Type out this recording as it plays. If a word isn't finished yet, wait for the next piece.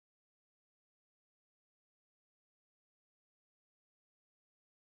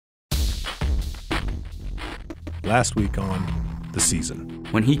last week on The Season.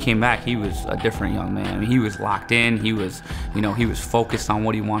 When he came back, he was a different young man. I mean, he was locked in. He was, he was focused on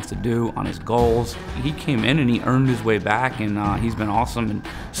what he wants to do, on his goals. He came in and he earned his way back, and he's been awesome. And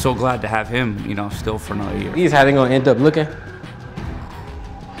so glad to have him, still for another year. These how they gonna end up looking.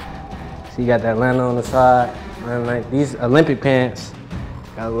 So you got that Atlanta on the side, and like these Olympic pants,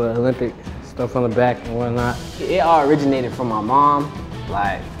 got a little Olympic stuff on the back and whatnot. It all originated from my mom,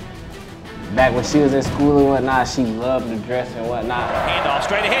 like. Back when she was in school and whatnot, she loved to dress and whatnot. Handoff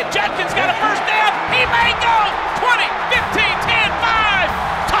straight ahead. Jackson's got a first down. He may go. 20, 15, 10,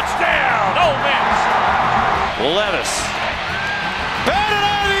 5. Touchdown, Ole Miss. Levis. Batted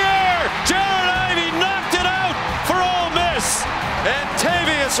out of the air. Jared Ivey knocked it out for Ole Miss. And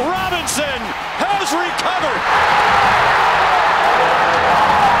Tavius Robinson has recovered.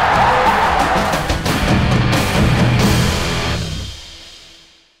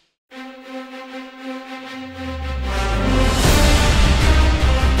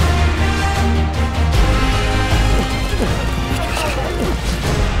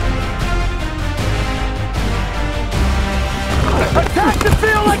 Attack the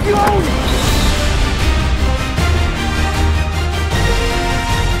field like you own it!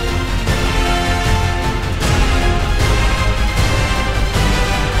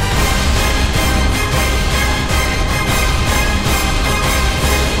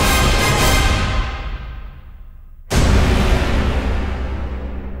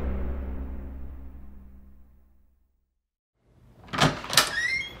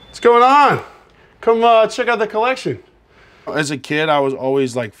 What's going on? Come check out the collection. As a kid, I was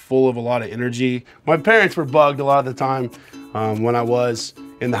always like full of a lot of energy. My parents were bugged a lot of the time when I was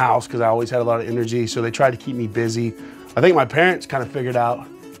in the house because I always had a lot of energy, so they tried to keep me busy. I think my parents kind of figured out,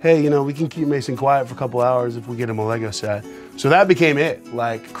 hey, we can keep Mason quiet for a couple hours if we get him a Lego set. So that became it.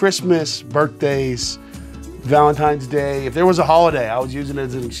 Like Christmas, birthdays, Valentine's Day. If there was a holiday, I was using it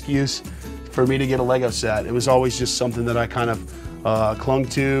as an excuse for me to get a Lego set. It was always just something that I kind of clung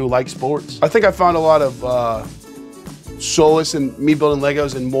to, like sports. I think I found a lot of solace in me building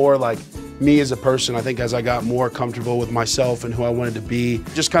Legos and more like me as a person. I think as I got more comfortable with myself and who I wanted to be,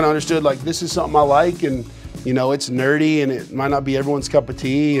 just kind of understood like this is something I like, and it's nerdy and it might not be everyone's cup of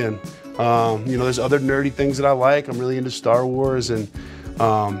tea, and there's other nerdy things that I like. I'm really into Star Wars and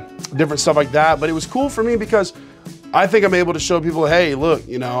different stuff like that, but it was cool for me because I think I'm able to show people, hey, look,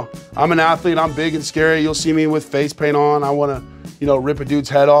 I'm an athlete, I'm big and scary. You'll see me with face paint on. I want to, rip a dude's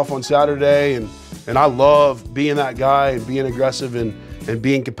head off on Saturday, and I love being that guy and being aggressive and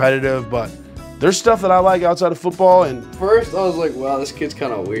being competitive, but there's stuff that I like outside of football. And first I was like, wow, this kid's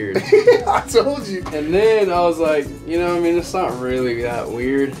kind of weird. I told you. And then I was like, it's not really that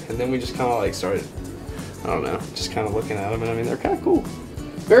weird. And then we just kind of like started, I don't know, just kind of looking at them, and they're kind of cool.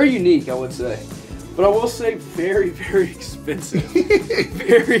 Very unique, I would say. But I will say very, very expensive.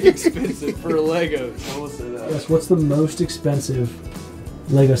 Very expensive for Legos, I will say that. Yes, what's the most expensive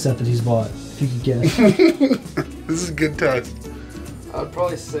Lego set that he's bought, if you could guess? This is a good test. I'd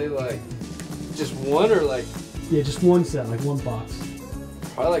probably say like, just one or like? Yeah, just one set, like one box.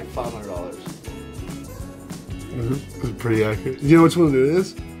 Probably like $500. That's pretty accurate. Do you know which one it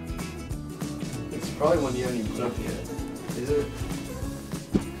is? It's probably one you haven't even put up yet. Is it?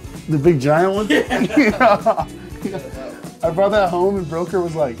 The big giant one? Yeah. I brought that home and Broker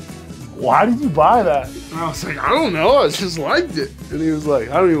was like, why did you buy that? And I was like, I don't know, I just liked it. And he was like,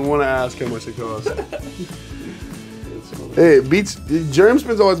 I don't even want to ask how much it cost. Hey, it beats, Jerem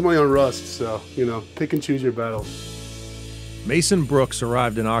spends all his money on Rust, so, pick and choose your battles. Mason Brooks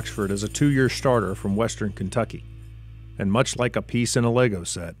arrived in Oxford as a 2-year starter from Western Kentucky. And much like a piece in a Lego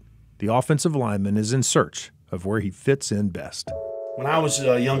set, the offensive lineman is in search of where he fits in best. When I was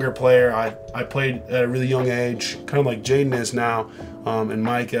a younger player, I played at a really young age, kind of like Jaden is now, and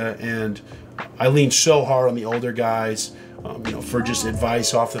Micah, and I leaned so hard on the older guys, for just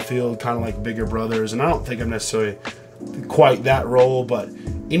advice off the field, kind of like bigger brothers, and I don't think I'm necessarily quite that role, but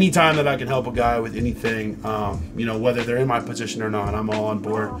anytime that I can help a guy with anything, whether they're in my position or not, I'm all on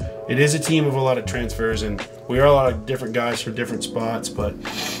board. It is a team of a lot of transfers, and we are a lot of different guys for different spots, but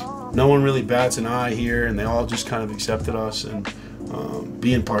no one really bats an eye here, and they all just kind of accepted us, and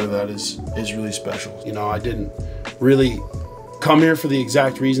being part of that is really special. I didn't really come here for the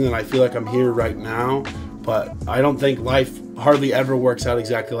exact reason that I feel like I'm here right now, but I don't think life hardly ever works out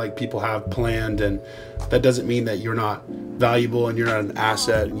exactly like people have planned, and that doesn't mean that you're not valuable and you're not an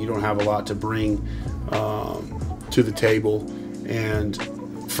asset and you don't have a lot to bring to the table. And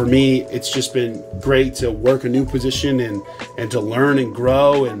for me, it's just been great to work a new position and to learn and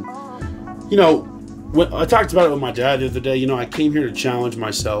grow. And when I talked about it with my dad the other day, I came here to challenge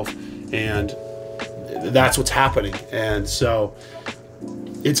myself, and that's what's happening. And so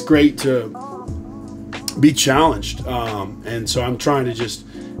it's great to be challenged. And so I'm trying to just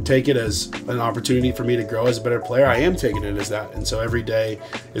take it as an opportunity for me to grow as a better player. I am taking it as that. And so every day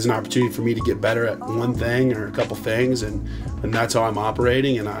is an opportunity for me to get better at one thing or a couple things. And that's how I'm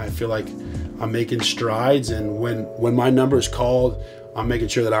operating. And I feel like I'm making strides. And when my number is called, I'm making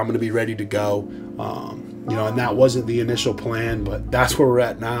sure that I'm going to be ready to go. You know, and that wasn't the initial plan, but that's where we're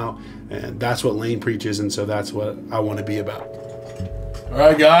at now. And that's what Lane preaches. And so that's what I want to be about. All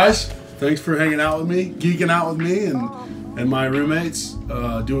right, guys. Thanks for hanging out with me, geeking out with me, and my roommates,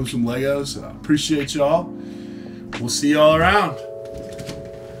 doing some Legos. Appreciate y'all. We'll see y'all around.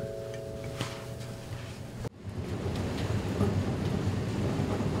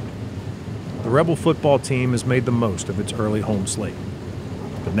 The Rebel football team has made the most of its early home slate,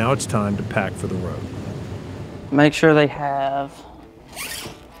 but now it's time to pack for the road. Make sure they have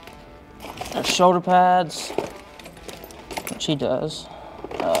their shoulder pads, which he does.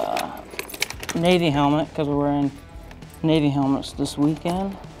 Navy helmet, because we're wearing Navy helmets this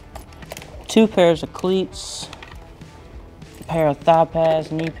weekend. 2 pairs of cleats, a pair of thigh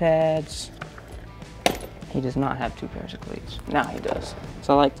pads, knee pads. He does not have 2 pairs of cleats. Now he does.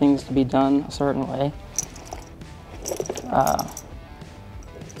 So I like things to be done a certain way. I'm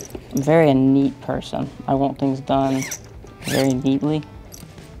very a neat person. I want things done very neatly.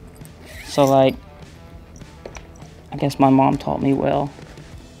 So like, I guess my mom taught me well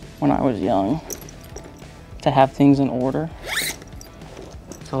when I was young to have things in order.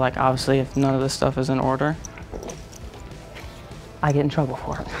 So like, obviously if none of this stuff is in order, I get in trouble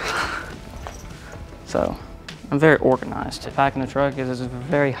for it. So I'm very organized. Packing the truck is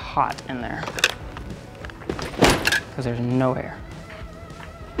very hot in there because there's no air.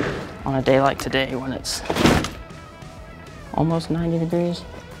 On a day like today when it's almost 90 degrees.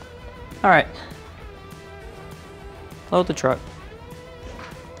 All right, load the truck.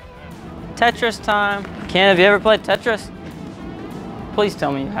 Tetris time. Ken, have you ever played Tetris? Please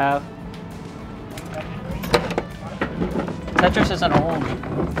tell me you have. Tetris is an old.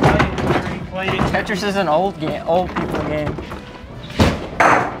 Tetris is an old game, old people game.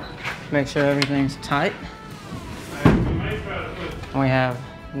 Make sure everything's tight. And we have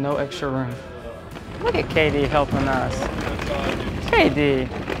no extra room. Look at KD helping us. KD,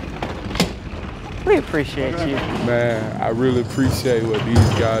 we appreciate you. Man, I really appreciate what these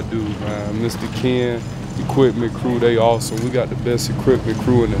guys do, man. Mr. Ken, equipment crew, they awesome. We got the best equipment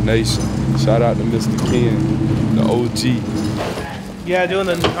crew in the nation. Shout out to Mr. Ken, the OG. Yeah, doing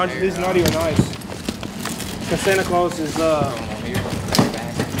these naughty or nice. Because Santa Claus is,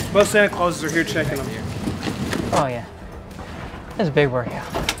 most Santa Clauses are here checking them. Oh yeah, it's a big workout.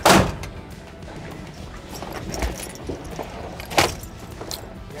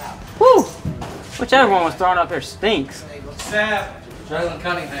 Woo! Whichever one was thrown up here stinks. Sap. Jalen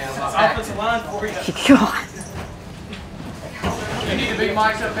Cunningham. Offensive line for you. God. You need the big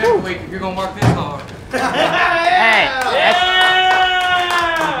mics up every week if you're going to work this hard. Hey,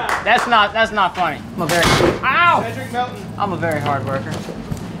 that's not funny. I'm a very hard worker.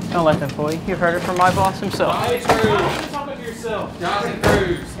 Don't let them fool you. You've heard it from my boss himself. Hey, Cruz. Talking to yourself. Jonathan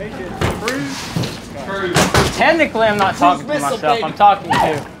Cruz. Hey, kid. Cruz. Technically, I'm not talking to myself. I'm talking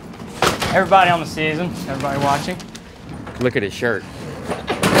to everybody on the season, everybody watching. Look at his shirt.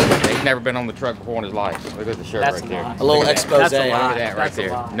 He's never been on the truck before in his life. Look at the shirt right there. A little expose. Look at that right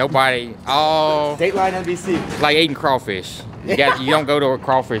there. Nobody. Oh. Dateline NBC. It's like eating crawfish. You don't go to a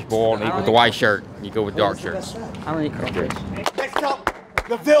crawfish boil and eat with the white shirt. You go with dark shirts. I don't eat crawfish. Next up,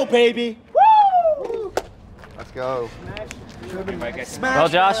 the Ville, baby. Woo! Let's go. Well,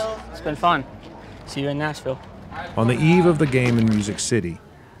 Josh, it's been fun. See you in Nashville. On the eve of the game in Music City,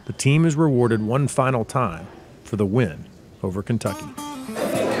 the team is rewarded one final time for the win over Kentucky.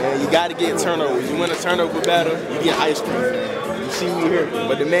 Man, you got to get turnovers. You win a turnover battle, you get ice cream. You see me here.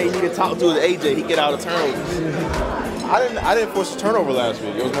 But the man you need to talk to is AJ. He get out of turnovers. I didn't force a turnover last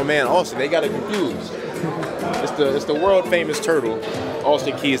week. It was my man Austin. They got it confused. It's the world famous turtle,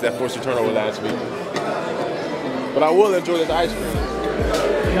 Austin Keys, that forced a turnover last week. But I will enjoy this ice cream.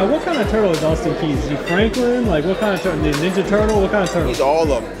 Now, what kind of turtle is Austin Keys? Is he Franklin? Like, what kind of turtle? Ninja Turtle? What kind of turtle? He's all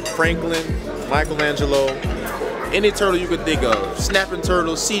of them. Franklin, Michelangelo, any turtle you could think of. Snapping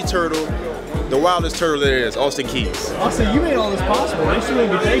turtle, sea turtle, the wildest turtle there is, Austin Keys. Austin, you made all this possible. They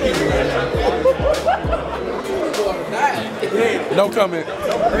shouldn't be thanking you right now. No comment.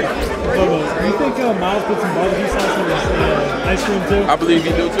 Bubba, you think Miles put some barbecue sauce on his ice cream too? I believe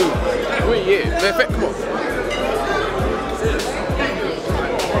he do too. Wait, yeah. In fact, come on.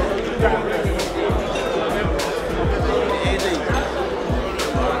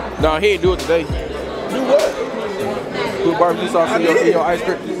 No, he didn't do it today. Do what? Put barbecue sauce in your ice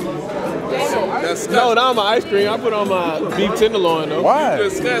cream. No, not my ice cream. I put on my beef tenderloin though. Why? You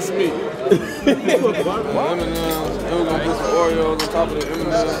disgust me. M&M's. We're gonna put some Oreos on top of the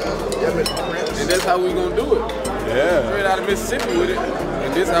M&M's. And that's how we gonna do it. Yeah. Straight out of Mississippi with it.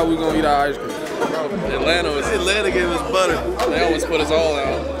 And this how we gonna eat our ice cream. Atlanta gave us butter. They always put us all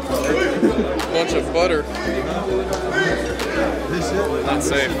out. Bunch of butter. Not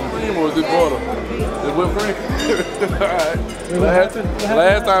safe. What was this butter? The whipped cream? Alright.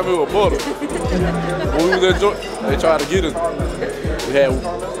 Last time it was butter. When we was at Georgia, they tried to get us. We had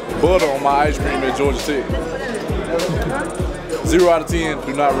butter on my ice cream at Georgia Tech. 0 out of 10,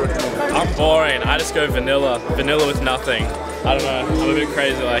 do not recommend. I'm boring. I just go vanilla. Vanilla with nothing. I don't know. I'm a bit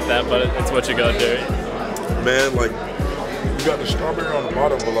crazy like that, but it's what you gotta do. Man, like, you got the strawberry on the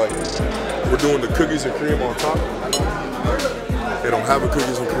bottom, but like, we're doing the cookies and cream on top. They don't have a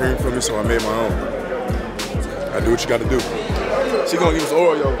cookies and cream for me, so I made my own. I do what you gotta do. She gonna give us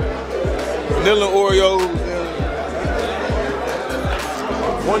Oreo. Vanilla Oreos.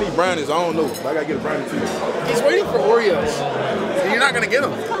 One eat brownies, I don't know. I gotta get a brownie too. He's waiting for Oreos. You're not gonna get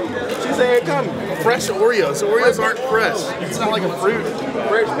them. She said it coming. Fresh Oreos. So Oreos aren't fresh. It's not like a fruit.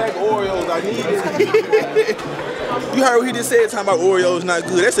 Fresh pack of Oreos, I need it. You heard what he just said, talking about Oreos not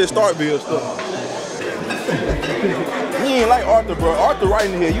good. That's his Starkville stuff. He ain't like Arthur, bro. Arthur right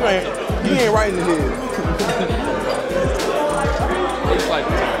in the head. He ain't right in the head.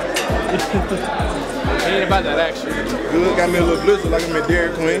 He ain't about that action. Good, got me a little blizzard like I'm at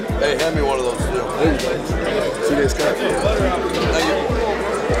Dairy Queen. Hey, hand me one of those. See that, Scott?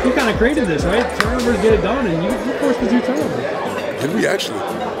 You kind of created this, right? Turnovers get it done, and you forced the 2 turnovers. Did we actually?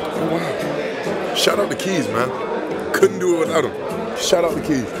 Oh, wow. Shout out the Keys, man. Couldn't do it without them. Shout out the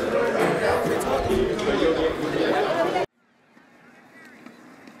Keys.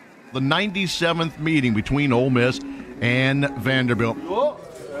 The 97th meeting between Ole Miss and Vanderbilt.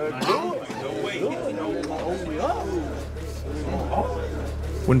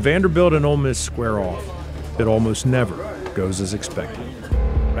 When Vanderbilt and Ole Miss square off, it almost never goes as expected.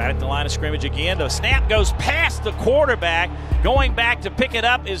 Right at the line of scrimmage again. The snap goes past the quarterback. Going back to pick it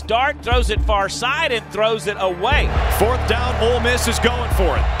up is Dart. Throws it far side and throws it away. 4th down, Ole Miss is going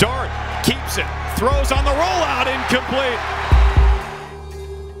for it. Dart keeps it. Throws on the rollout, incomplete.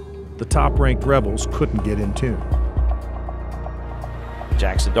 The top-ranked Rebels couldn't get in tune.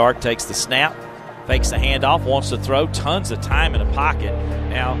 Jackson Dart takes the snap, fakes the handoff, wants to throw, tons of time in the pocket.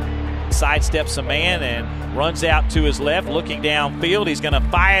 Now sidesteps a man and runs out to his left, looking downfield. He's going to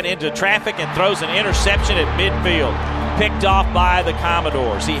fire it into traffic and throws an interception at midfield. Picked off by the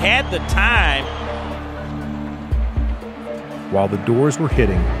Commodores. He had the time. While the Doors were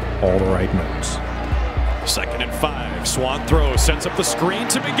hitting all the right notes. 2nd and 5. Swan throws, sets up the screen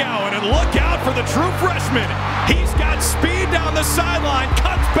to McGowan, and look out for the true freshman. He's got speed down the sideline,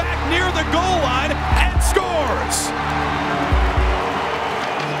 cuts back near the goal line, and scores.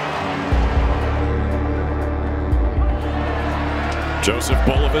 Joseph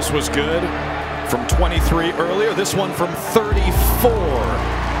Bolivis was good from 23 earlier. This one from 34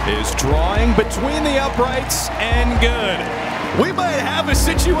 is drawing between the uprights and good. We might have a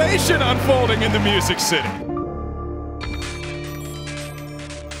situation unfolding in the Music City.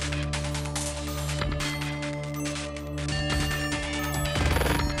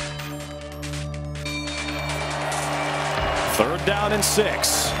 Third down and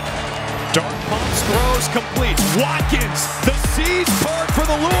 6. Dart pumps, throws, complete. Watkins, the C's part for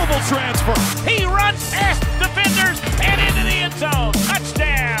the Louisville transfer. He runs past defenders and into the end zone.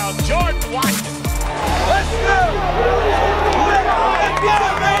 Touchdown, Jordan Watkins. Let's go! Let's go,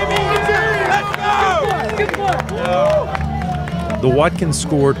 baby! The Watkins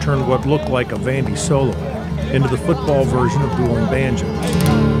score turned what looked like a Vandy solo into the football version of Dueling Banjos.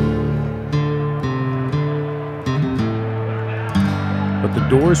 But the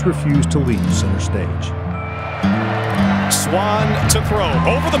Doors refused to leave center stage. Swan to throw,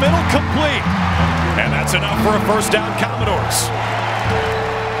 over the middle, complete. And that's enough for a first down, Commodores.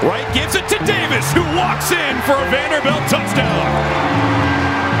 Wright gives it to Davis, who walks in for a Vanderbilt touchdown.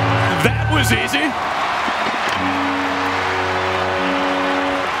 That was easy.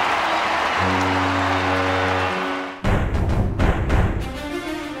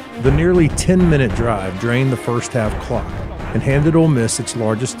 The nearly 10-minute drive drained the first half clock and handed Ole Miss its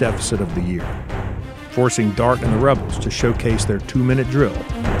largest deficit of the year, forcing Dart and the Rebels to showcase their 2-minute drill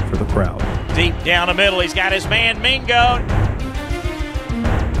for the crowd. Deep down the middle, he's got his man Mingo.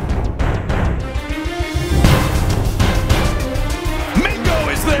 Mingo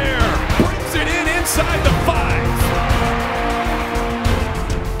is there, brings it in inside the 5.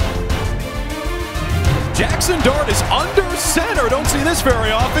 this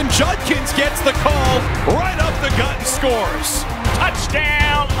very often. Judkins gets the call right up the gut and scores.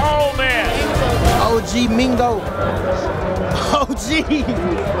 Touchdown, Ole Miss. OG Mingo. OG.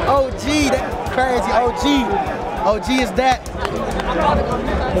 OG. That's crazy. OG. OG is that.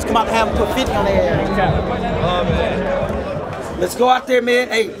 Let's come out and have them put 50 on their head. Oh, man. Let's go out there, man.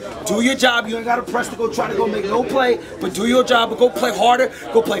 Hey, do your job. You ain't got to press to go try to go make no play, but do your job. But go play harder.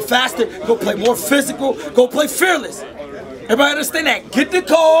 Go play faster. Go play more physical. Go play fearless. Everybody understand that? Get the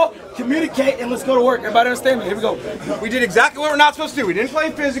call, communicate, and let's go to work. Everybody understand me? Here we go. We did exactly what we're not supposed to do. We didn't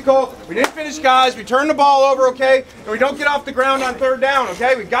play physical. We didn't finish guys. We turned the ball over, okay? And we don't get off the ground on third down,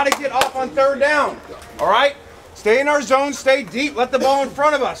 okay? We got to get off on third down, all right? Stay in our zone, stay deep, let the ball in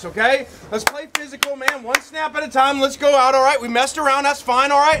front of us, okay? Let's play physical, man, one snap at a time. Let's go out, all right? We messed around, that's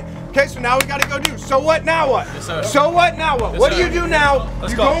fine, all right? Okay, so now we got to go do. So what, now what? Yes, so what, now what? What do you do now?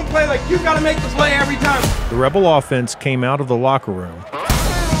 You go and play like you got to make the play every time. The Rebel offense came out of the locker room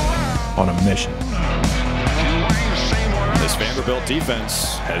on a mission. This Vanderbilt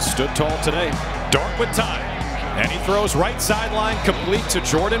defense has stood tall today. Dart with time. And he throws right sideline complete to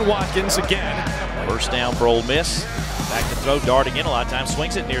Jordan Watkins again. First down for Ole Miss. Back to throw, Dart again a lot of times.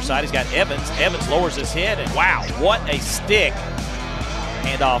 Swings it near side. He's got Evans. Evans lowers his head, and wow, what a stick.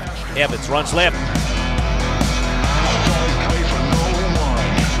 Handoff. Evans runs left.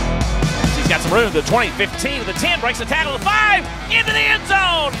 He's got some room to the 20, 15, to the 10, breaks the tackle to the 5, into the end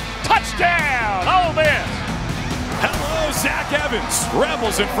zone. Touchdown, Ole Miss. Hello, Zach Evans.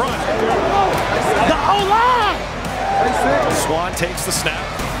 Rebels in front. The O-line! Swan takes the snap,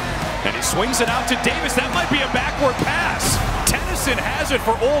 and he swings it out to Davis. That might be a backward pass. Tennyson has it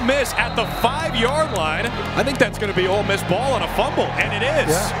for Ole Miss at the 5-yard line. I think that's going to be Ole Miss ball on a fumble, and it is.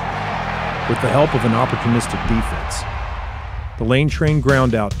 Yeah. With the help of an opportunistic defense, the Lane Train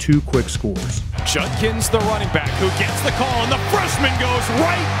ground out 2 quick scores. Judkins, the running back, who gets the call, and the freshman goes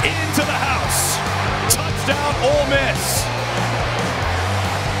right into the house. Touchdown, Ole Miss.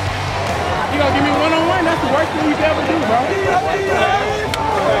 You gonna give me one-on-one? That's the worst thing you can ever do, bro.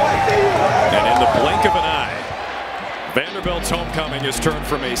 And in the blink of an eye, Vanderbilt's homecoming has turned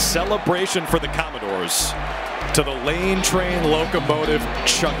from a celebration for the Commodores to the Lane Train locomotive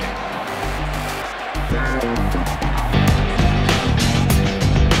chugging.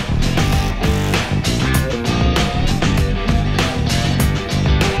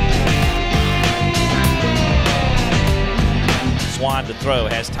 Swan to throw,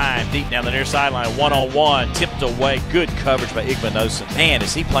 has time deep down the near sideline, one-on-one, tipped away, good coverage by Igmanosin. Man,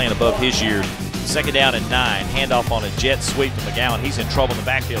 is he playing above his years. Second down and 9, handoff on a jet sweep to McGowan. He's in trouble in the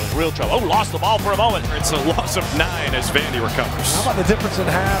backfield, in real trouble. Oh, lost the ball for a moment. It's a loss of 9 as Vandy recovers. How about the difference in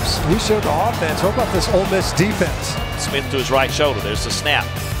halves? We showed the offense. What about this Ole Miss defense? Smith to his right shoulder, there's the snap.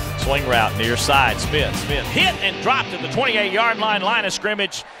 Swing route near side, Smith hit and dropped at the 28-yard line of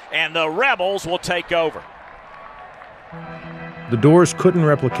scrimmage, and the Rebels will take over. The Doors couldn't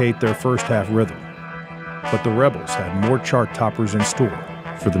replicate their first half rhythm, but the Rebels had more chart toppers in store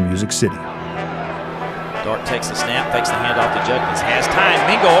for the Music City. Dart takes the snap, fakes the handoff to Judkins, has time,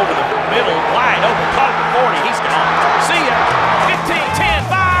 Mingo over the middle, wide open, caught at the 40, he's gone. See ya, 15, 10,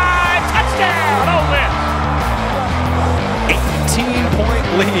 5, touchdown, Ole Miss. 18-point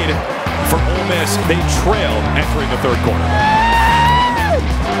lead for Ole Miss. They trailed entering the third quarter.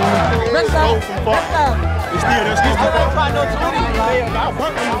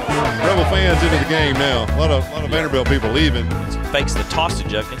 Rebel fans into the game now. A lot of Vanderbilt people leaving. Fakes the toss to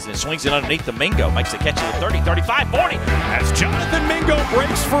Judkins and swings it underneath the Mingo. Makes the catch at the 30, 35, 40. As Jonathan Mingo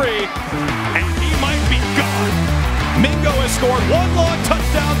breaks free, and he might be gone. Mingo has scored 1 long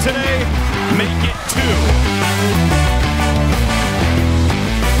touchdown today. Make it 2.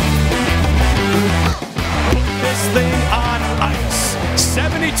 Put this thing on ice.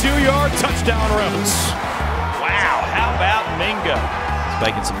 72-yard touchdown Rebels. Wow, how about Mingo? He's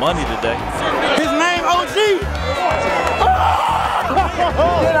making some money today. His name OG.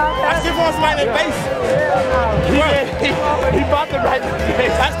 I still want somebody in the face. He bought the right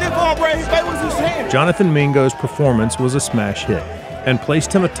face. I still want to his face was his hand. Jonathan Mingo's performance was a smash hit and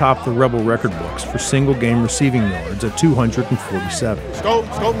placed him atop the Rebel record books for single-game receiving yards at 247. Scope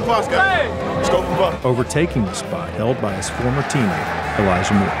and bus, guys. Scope and bus. Overtaking the spot held by his former teammate,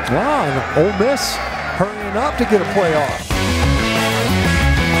 Elijah Moore. Wow, and Ole Miss hurrying up to get a playoff.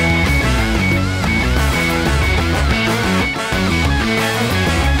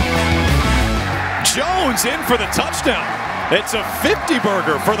 Jones in for the touchdown. It's a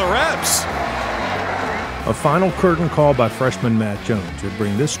 50-burger for the Rebs. A final curtain call by freshman Matt Jones would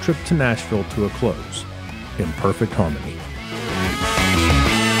bring this trip to Nashville to a close in perfect harmony.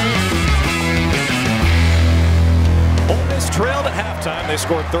 Ole Miss trailed at halftime. They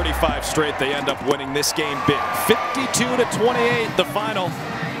scored 35 straight. They end up winning this game big. 52-28, the final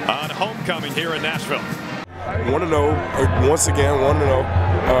on homecoming here in Nashville. 1-0, once again, 1-0.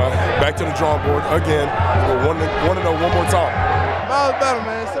 Back to the drawing board again. 1-0 one more time. Miles better,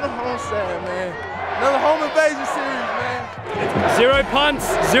 man. Send them home sad, man. Another home invasion series, man. 0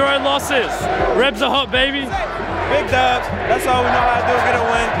 punts, 0 losses. Rebs are hot, baby. Big dubs. That's all we know how to do. Get a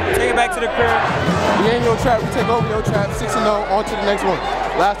win. Take it back to the crib. We ain't your trap. We take over your trap. 6-0. On to the next one.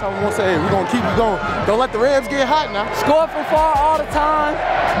 Last time we want to say, hey, we're going to keep you going. Don't let the Rams get hot now. Score from far all the time.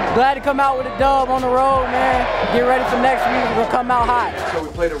 Glad to come out with a dub on the road, man. Get ready for next week. We're going to come out hot. So we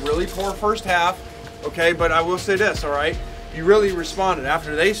played a really poor first half, okay, but I will say this, all right? You really responded.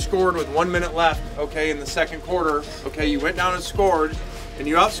 After they scored with 1 minute left, okay, in the second quarter, okay, you went down and scored, and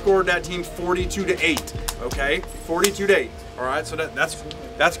you outscored that team 42-8, okay? 42-8, all right? So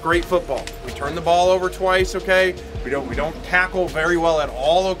that's great football. We turned the ball over twice, okay? We don't tackle very well at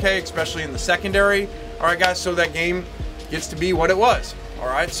all, okay, especially in the secondary. All right, guys, so that game gets to be what it was. All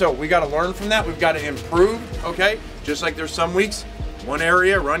right, so we got to learn from that. We've got to improve, okay? Just like there's some weeks, one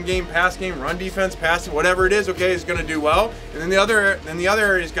area, run game, pass game, run defense, pass, whatever it is, okay, is going to do well. And then the other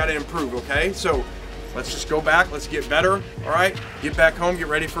area's got to improve, okay? So let's just go back, let's get better, all right? Get back home, get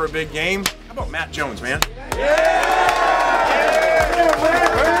ready for a big game. How about Matt Jones, man?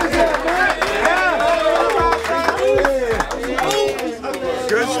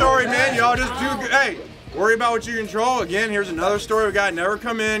 Good story, man. Y'all just do good. Hey, worry about what you control. Again, here's another story. A guy never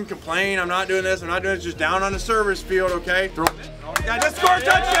come in, complain, I'm not doing this, I'm not doing this, just down on the service field, okay? Throw it in. Guy just scored a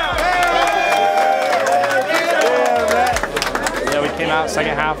touchdown! Yeah, we came out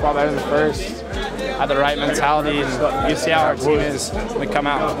second half a lot better than the first. Had the right mentality, and you see how our team is. We come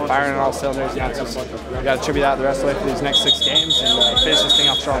out firing on all cylinders. Now just, we got to attribute that the rest of the way for these next 6 games and finish this thing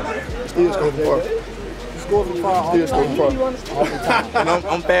off strong. Still scoring from far all the time.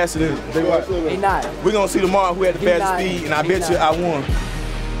 I'm faster than him. He not. We're going to see tomorrow who had the fastest speed, and I bet you I won.